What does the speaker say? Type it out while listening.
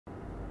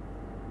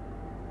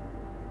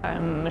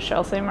I'm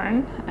Michelle St.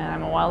 Martin, and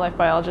I'm a wildlife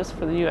biologist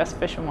for the U.S.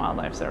 Fish and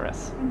Wildlife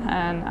Service,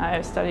 and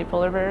I study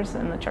polar bears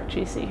in the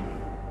Chukchi Sea.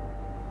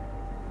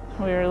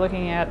 We were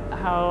looking at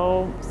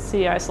how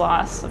sea ice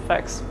loss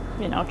affects,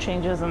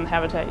 changes in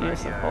habitat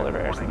use of polar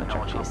bears in the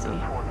Chukchi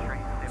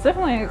Sea. It's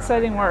definitely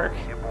exciting work.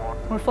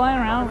 We're flying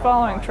around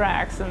following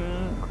tracks,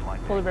 and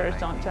polar bears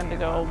don't tend to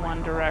go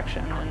one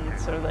direction, and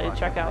so they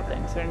check out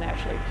things. They're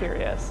naturally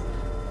curious.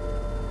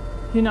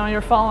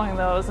 You're following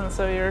those, and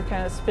so you're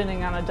kind of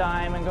spinning on a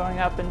dime and going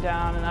up and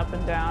down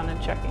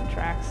and checking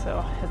tracks.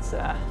 So it's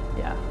a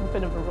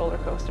bit of a roller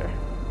coaster.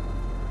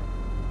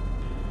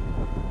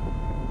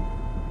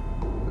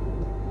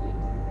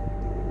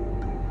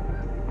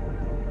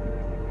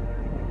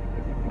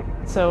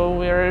 So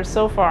we're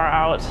so far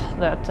out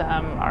that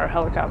our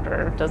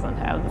helicopter doesn't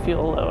have the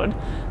fuel load.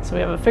 So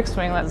we have a fixed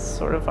wing that's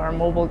sort of our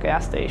mobile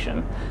gas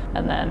station.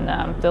 And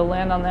then they'll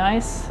land on the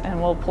ice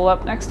and we'll pull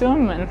up next to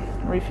them and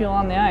refuel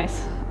on the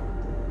ice.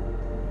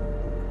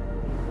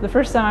 The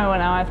first time I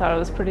went out, I thought it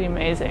was pretty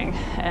amazing.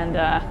 And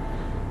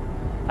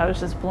I was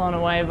just blown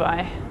away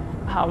by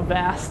how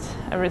vast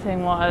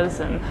everything was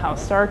and how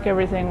stark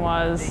everything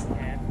was.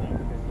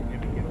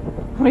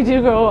 We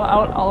do go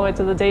out all the way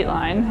to the date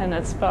line, and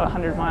it's about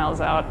 100 miles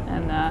out,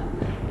 and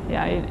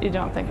you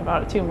don't think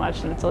about it too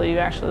much until you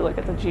actually look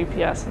at the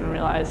GPS and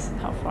realize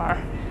how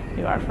far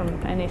you are from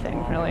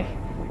anything, really.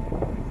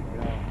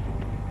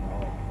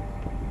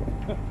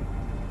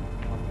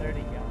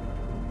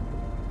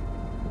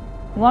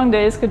 Long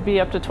days could be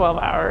up to 12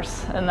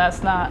 hours, and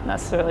that's not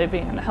necessarily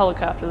being in a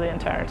helicopter the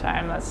entire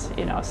time. That's,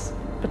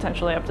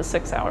 potentially up to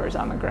 6 hours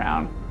on the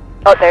ground.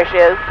 Oh, there she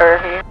is, or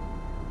he.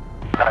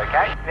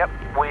 Okay, yep,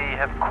 we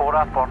have caught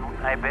up on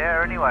a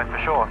bear anyway, for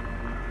sure.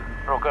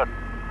 We're all good.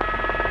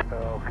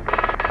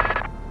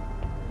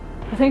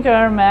 I think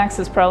our max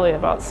is probably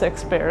about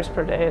 6 bears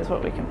per day is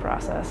what we can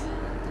process.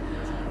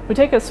 We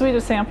take a suite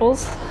of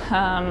samples,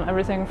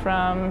 everything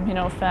from,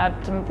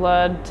 fat and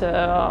blood to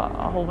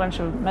a whole bunch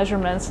of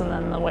measurements, and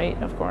then the weight,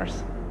 of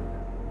course.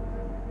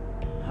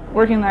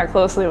 Working that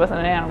closely with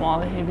an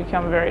animal, you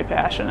become very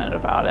passionate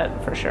about it,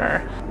 for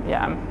sure.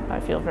 Yeah, I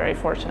feel very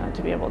fortunate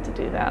to be able to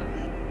do that.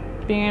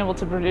 Being able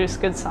to produce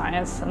good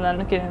science and then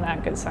getting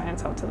that good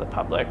science out to the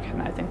public,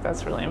 and I think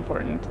that's really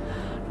important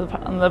for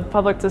the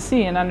public to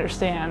see and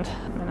understand,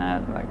 and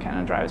that kind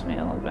of drives me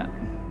a little bit.